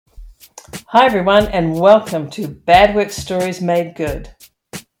Hi everyone and welcome to Bad Work Stories Made Good.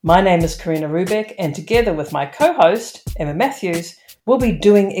 My name is Karina Rubeck and together with my co-host Emma Matthews, we'll be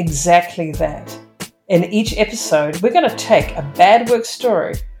doing exactly that. In each episode, we're going to take a bad work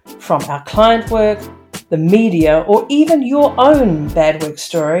story from our client work, the media, or even your own bad work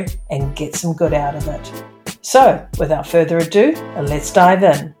story and get some good out of it. So, without further ado, let's dive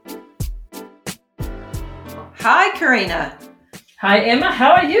in. Hi, Karina. Hi, Emma.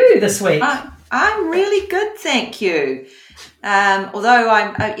 How are you this week? I'm really good, thank you. Although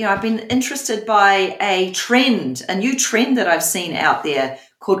I've been interested by a new trend that I've seen out there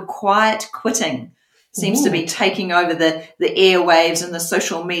called quiet quitting. Seems to be taking over the airwaves and the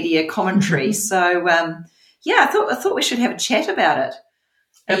social media commentary. So, I thought we should have a chat about it.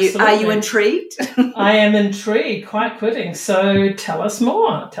 Are you intrigued? I am intrigued. Quiet quitting. So tell us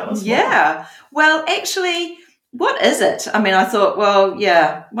more. Yeah. Well, actually, what is it? I mean, I thought,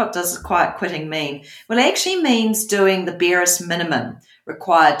 what does quiet quitting mean? Well, it actually means doing the barest minimum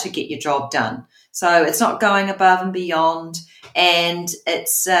required to get your job done. So it's not going above and beyond, and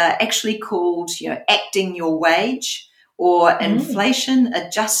it's actually called, acting your wage or inflation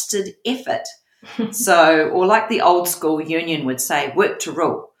adjusted effort. So, or like the old school union would say, work to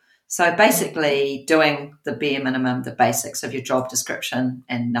rule. So basically doing the bare minimum, the basics of your job description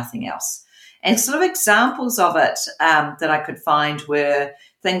and nothing else. And sort of examples of it that I could find were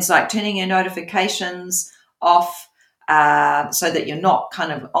things like turning your notifications off so that you're not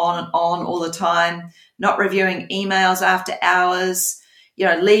kind of on all the time, not reviewing emails after hours,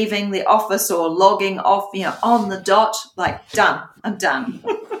 leaving the office or logging off, on the dot, like done, I'm done.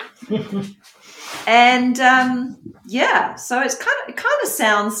 And so it kind of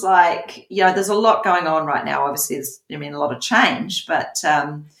sounds like, there's a lot going on right now. Obviously, there's a lot of change, but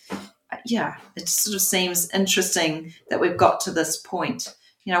it sort of seems interesting that we've got to this point.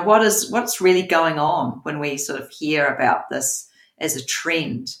 What's really going on when we sort of hear about this as a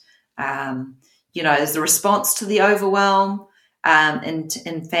trend? As the response to the overwhelm, and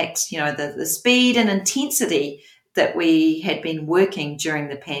in fact, the speed and intensity that we had been working during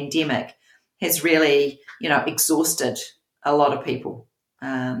the pandemic has really, exhausted a lot of people.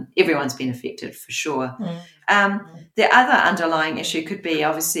 Everyone's been affected for sure. The other underlying issue could be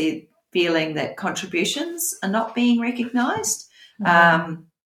obviously feeling that contributions are not being recognised.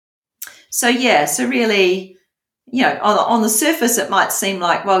 So really, on the surface, it might seem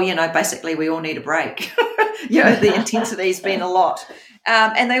like, basically we all need a break. The intensity's been a lot.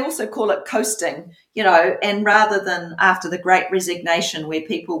 And they also call it coasting, and rather than after the Great Resignation where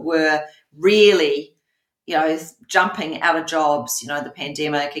people were really, jumping out of jobs, the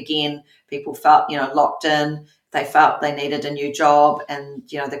pandemic, again, people felt, locked in. They felt they needed a new job and,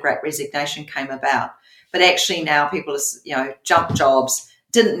 the Great Resignation came about. But actually now people, jump jobs,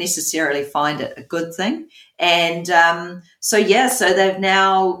 didn't necessarily find it a good thing. And so they've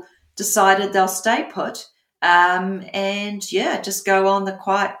now decided they'll stay put and just go on the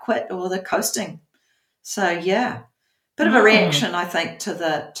quiet quit or the coasting. So, bit of a reaction, I think, to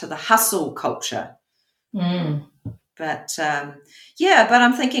the hustle culture. But, but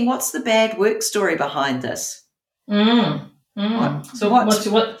I'm thinking, what's the bad work story behind this? So what's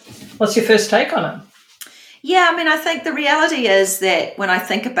your first take on it? Yeah, I think the reality is that when I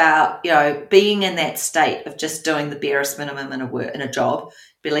think about, being in that state of just doing the barest minimum in a job,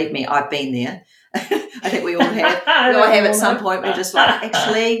 believe me, I've been there. I think we all have. We all have at some point. We're just like,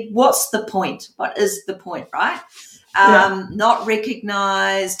 actually, what's the point? What is the point, right? Not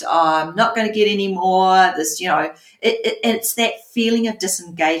recognised. I'm not going to get any more. This, it's that feeling of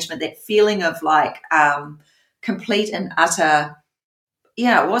disengagement, that feeling of like complete and utter.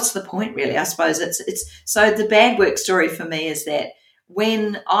 What's the point, really? I suppose it's so the bad work story for me is that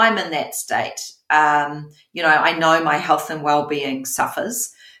when I'm in that state, I know my health and well-being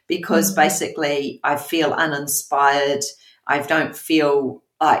suffers because basically I feel uninspired. I don't feel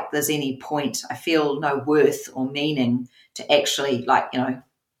like there's any point. I feel no worth or meaning to actually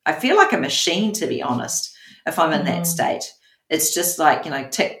I feel like a machine, to be honest, if I'm in that state. It's just like,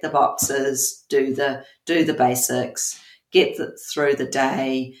 tick the boxes, do the basics, get through the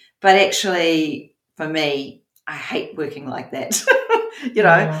day. But actually, for me, I hate working like that.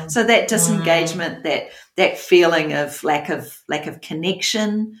 So that disengagement, that feeling of lack of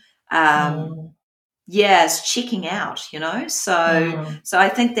connection, it's checking out. So I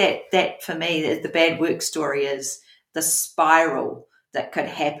think that for me, the bad work story is the spiral that could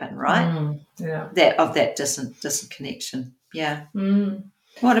happen, right? That disconnection. Yeah.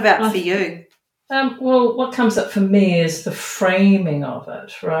 What about for you? Well, what comes up for me is the framing of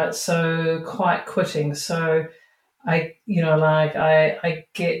it, right? So quiet quitting. So I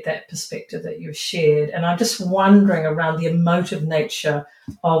get that perspective that you've shared, and I'm just wondering around the emotive nature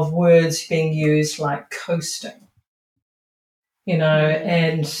of words being used like coasting,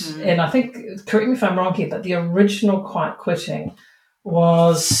 and I think, correct me if I'm wrong here, but the original Quiet Quitting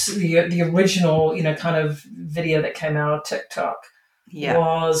was the original, kind of video that came out of TikTok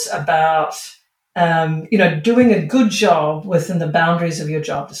was about, doing a good job within the boundaries of your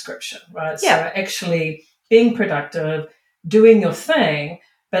job description, right? So actually being productive, doing your thing,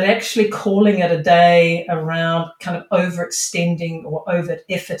 but actually calling it a day around kind of overextending or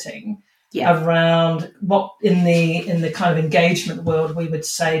over-efforting around what in the kind of engagement world we would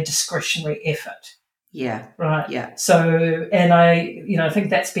say discretionary effort. Yeah. Right. Yeah. So, and I think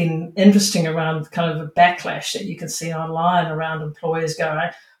that's been interesting around kind of a backlash that you can see online around employers going,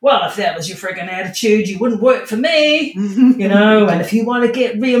 well, if that was your frigging attitude, you wouldn't work for me, and if you want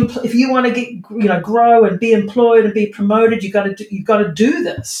to grow and be employed and be promoted, you've got to do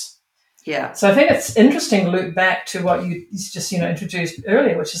this. Yeah. So I think it's interesting to look back to what you just, introduced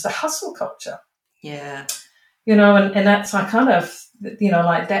earlier, which is the hustle culture. Yeah. And that's, I kind of,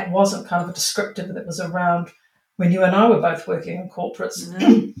 that wasn't kind of a descriptive that was around when you and I were both working in corporates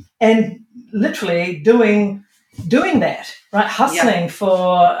and literally doing that, right? Hustling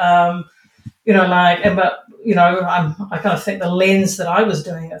for, I kind of think the lens that I was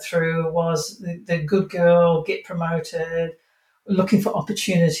doing it through was the good girl, get promoted, looking for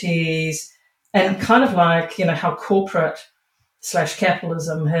opportunities, and kind of like, how corporate /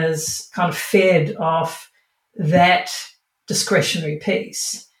 capitalism has kind of fed off that discretionary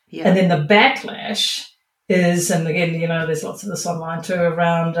piece. Yeah. And then the backlash is, and again, there's lots of this online too,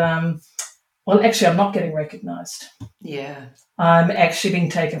 around, well, actually, I'm not getting recognized. Yeah. I'm actually being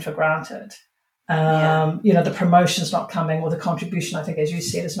taken for granted. The promotion's not coming, or the contribution, I think, as you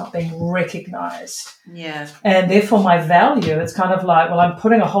said, is not being recognized. Yeah. And therefore my value, it's kind of like, well, I'm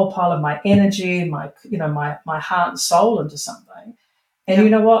putting a whole pile of my energy, my heart and soul into something. And you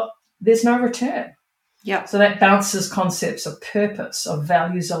know what? There's no return. Yeah. So that bounces concepts of purpose, of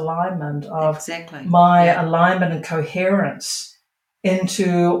values alignment, of exactly. my alignment and coherence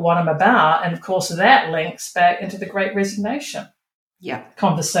into what I'm about. And of course, that links back into the Great Resignation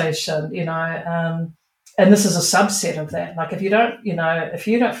conversation, and this is a subset of that. Like if you don't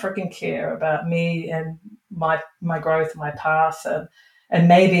freaking care about me and my growth, my path, and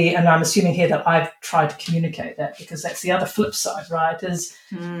maybe, and I'm assuming here that I've tried to communicate that, because that's the other flip side, right? Is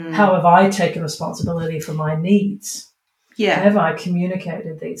how have I taken responsibility for my needs? Yeah. Have I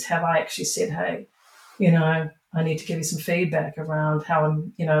communicated these? Have I actually said, hey, I need to give you some feedback around how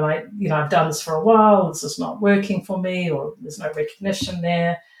I'm, I've done this for a while, this is not working for me, or there's no recognition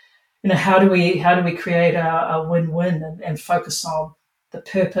there. How do we create a win-win and focus on the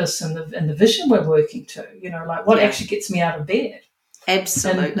purpose and the vision we're working to, what actually gets me out of bed?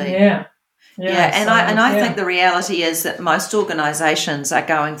 Absolutely. And, I think the reality is that most organisations are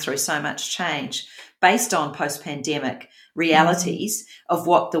going through so much change based on post-pandemic realities of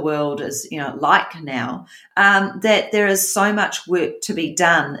what the world is, like now, that there is so much work to be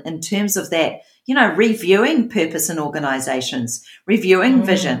done in terms of that, reviewing purpose in organisations, reviewing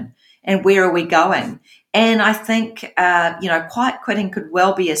vision, and where are we going? And I think, quiet quitting could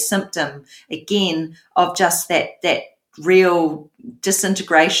well be a symptom, again, of just that real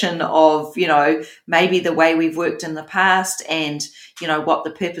disintegration of, maybe the way we've worked in the past and, what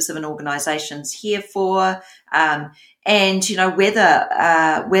the purpose of an organisation's here for. And,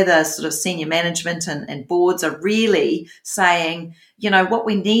 whether sort of senior management and boards are really saying, what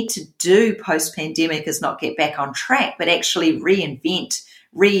we need to do post-pandemic is not get back on track, but actually reinvent,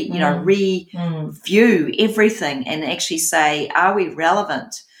 review everything and actually say, are we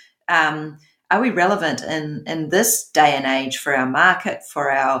relevant? Are we relevant in this day and age for our market,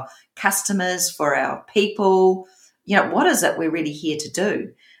 for our customers, for our people? What is it we're really here to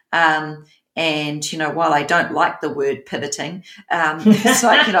do? And, while I don't like the word pivoting, it's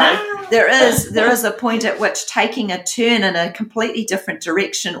like, there is a point at which taking a turn in a completely different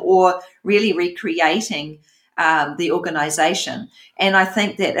direction or really recreating the organization. And I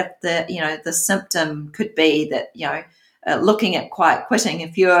think that if the symptom could be that, looking at quiet quitting,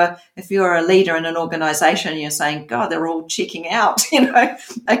 if you're a leader in an organization and you're saying, God, they're all checking out, I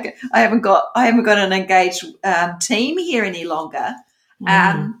haven't got an engaged team here any longer.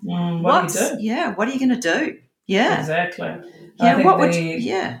 What do you do? What are you going to do? Yeah, exactly. What would you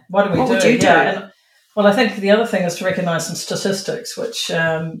do? And, well, I think the other thing is to recognize some statistics, which,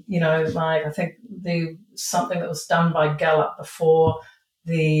 I think something that was done by Gallup before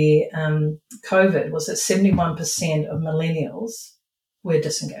the COVID was that 71% of millennials were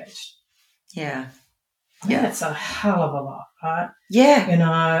disengaged. Yeah. Yeah. That's a hell of a lot, right? Yeah.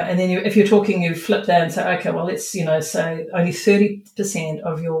 And then if you're talking, you flip that and say, okay, well, let's, say only 30%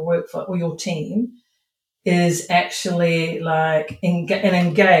 of your workforce or your team is actually like and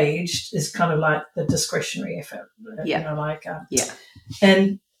engaged is kind of like the discretionary effort,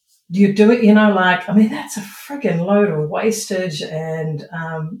 and you do it, that's a friggin' load of wastage and,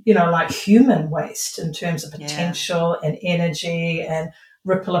 like human waste in terms of potential and energy and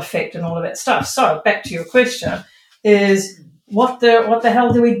ripple effect and all of that stuff. So back to your question is what the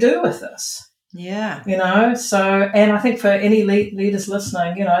hell do we do with this? Yeah. So, and I think for any leaders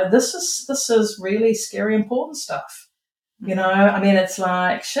listening, this is really scary, important stuff. It's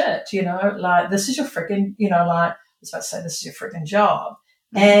like shit, like this is your freaking, I was about to say this is your freaking job.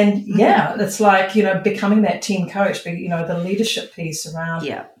 And it's like, becoming that team coach, but, the leadership piece around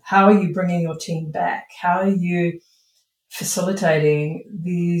how are you bringing your team back? How are you facilitating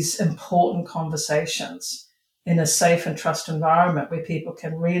these important conversations in a safe and trust environment where people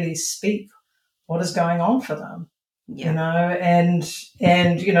can really speak what is going on for them, and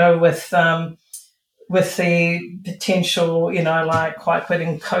with the potential, like quite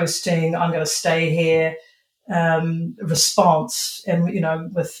quitting, coasting, I'm going to stay here, response, and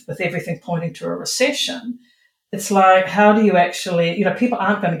with everything pointing to a recession, it's like how do you actually, people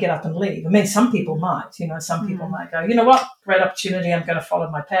aren't going to get up and leave. I mean, some people might, some people might go, what, great opportunity, I'm going to follow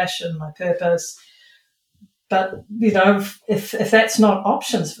my passion, my purpose. But, if that's not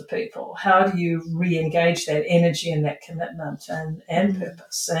options for people, how do you re-engage that energy and that commitment and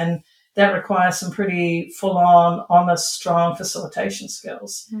purpose? And that requires some pretty full-on, honest, strong facilitation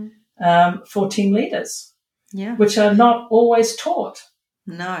skills for team leaders, which are not always taught,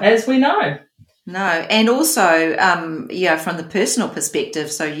 as we know. No, and also, from the personal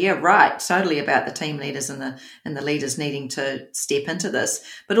perspective. So, right, totally about the team leaders and the leaders needing to step into this.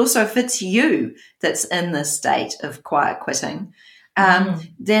 But also, if it's you that's in this state of quiet quitting,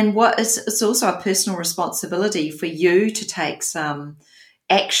 then it's also a personal responsibility for you to take some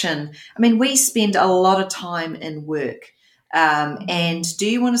action. I mean, we spend a lot of time in work. And do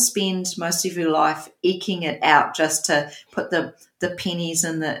you want to spend most of your life eking it out just to put the pennies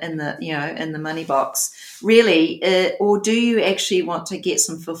in the money box, really, or do you actually want to get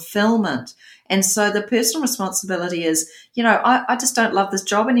some fulfillment? And so the personal responsibility is, I just don't love this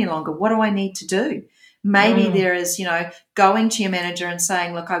job any longer. What do I need to do? Maybe there is, going to your manager and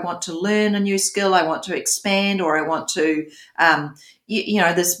saying, look, I want to learn a new skill, I want to expand, or I want to,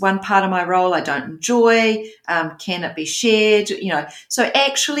 this one part of my role I don't enjoy. Can it be shared? So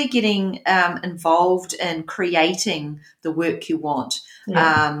actually getting involved in creating the work you want.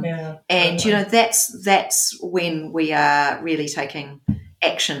 And, that's when we are really taking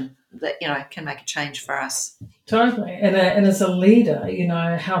action that, can make a change for us. Totally. And as a leader,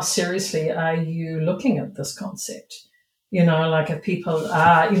 how seriously are you looking at this concept? Like if people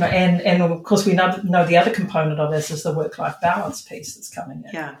are, and of course we know the other component of this is the work-life balance piece that's coming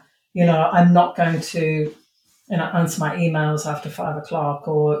in. Yeah. I'm not going to, answer my emails after 5:00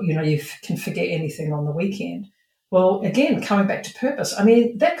 or, you can forget anything on the weekend. Well, again, coming back to purpose, I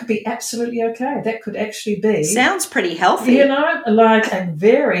mean, that could be absolutely okay. That could actually be. Sounds pretty healthy. Like a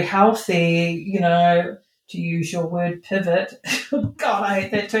very healthy, to use your word, pivot. God, I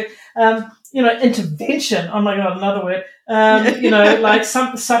hate that too. Intervention. Oh my God, another word. Like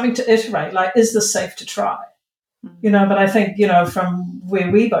something to iterate. Like, is this safe to try? But I think, from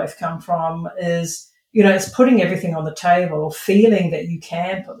where we both come from is, it's putting everything on the table, feeling that you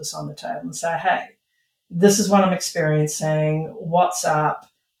can put this on the table and say, hey, this is what I'm experiencing. What's up?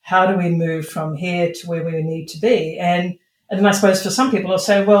 How do we move from here to where we need to be? And I suppose for some people, they'll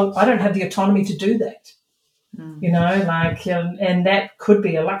say, well, I don't have the autonomy to do that. And that could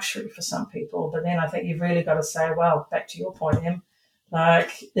be a luxury for some people. But then I think you've really got to say, well, back to your point, Em,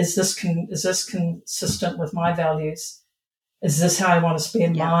 like, is this consistent with my values? Is this how I want to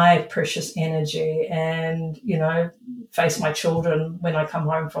spend my precious energy and, face my children when I come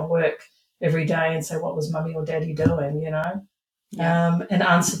home from work every day and say, what was mummy or daddy doing, and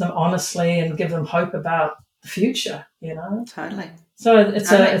answer them honestly and give them hope about the future, Totally. So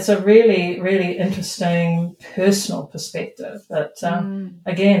it's a really, really interesting personal perspective. But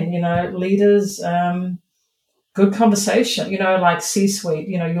again, leaders, good conversation, like C-suite,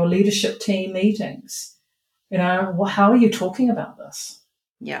 your leadership team meetings, how are you talking about this?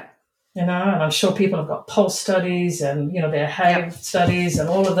 Yeah. And I'm sure people have got pulse studies and, their HAVE studies and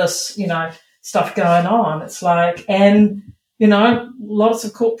all of this, stuff going on. It's like, and, lots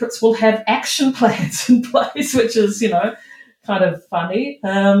of corporates will have action plans in place, which is, kind of funny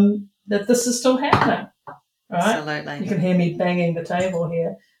that this is still happening, right? Absolutely. You can hear me banging the table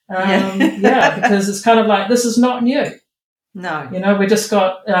here. Because it's kind of like, this is not new. No. We just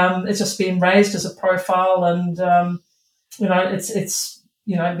got, it's just been raised as a profile, and, it's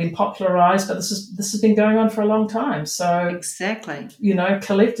been popularized, but this has been going on for a long time. So exactly,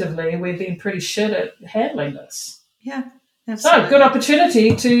 collectively, we've been pretty shit at handling this. Yeah, absolutely. So good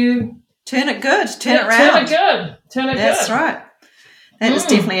opportunity to turn it good, turn it around. Turn it good. That's right. That is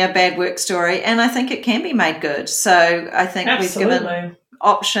definitely a bad work story, and I think it can be made good. So I think we've given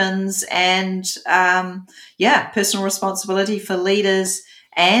options and, personal responsibility for leaders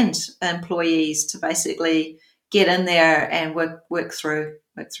and employees to basically get in there and work through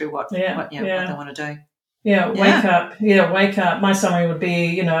what they want to do. Wake up. Yeah, wake up. My summary would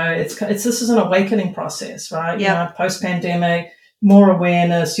be, this is an awakening process, right? Yeah. Post-pandemic, more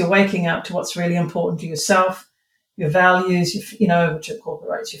awareness. You're waking up to what's really important to yourself, your values, which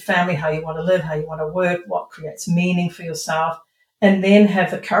incorporates your family, how you want to live, how you want to work, what creates meaning for yourself, and then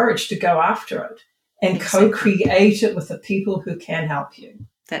have the courage to go after it and co-create it with the people who can help you.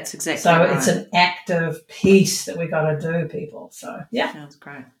 That's exactly right. So it's an active piece that we got to do, people. So, yeah. Sounds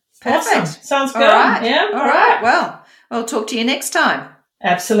great. Perfect. Awesome. Sounds good. All right. Yeah. All right. Well, we'll talk to you next time.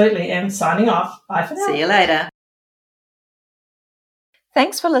 Absolutely. And signing off. Bye for now. See you later.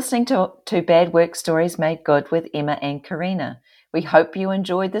 Thanks for listening to Bad Work Stories Made Good with Emma and Karina. We hope you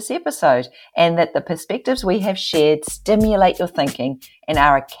enjoyed this episode and that the perspectives we have shared stimulate your thinking and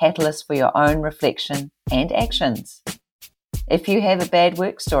are a catalyst for your own reflection and actions. If you have a bad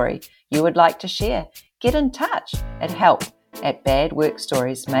work story you would like to share, get in touch at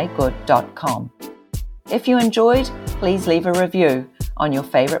help@badworkstoriesmadegood.com. If you enjoyed, please leave a review on your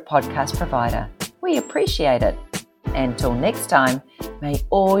favorite podcast provider. We appreciate it. Until next time, may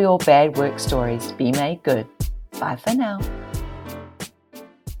all your bad work stories be made good. Bye for now.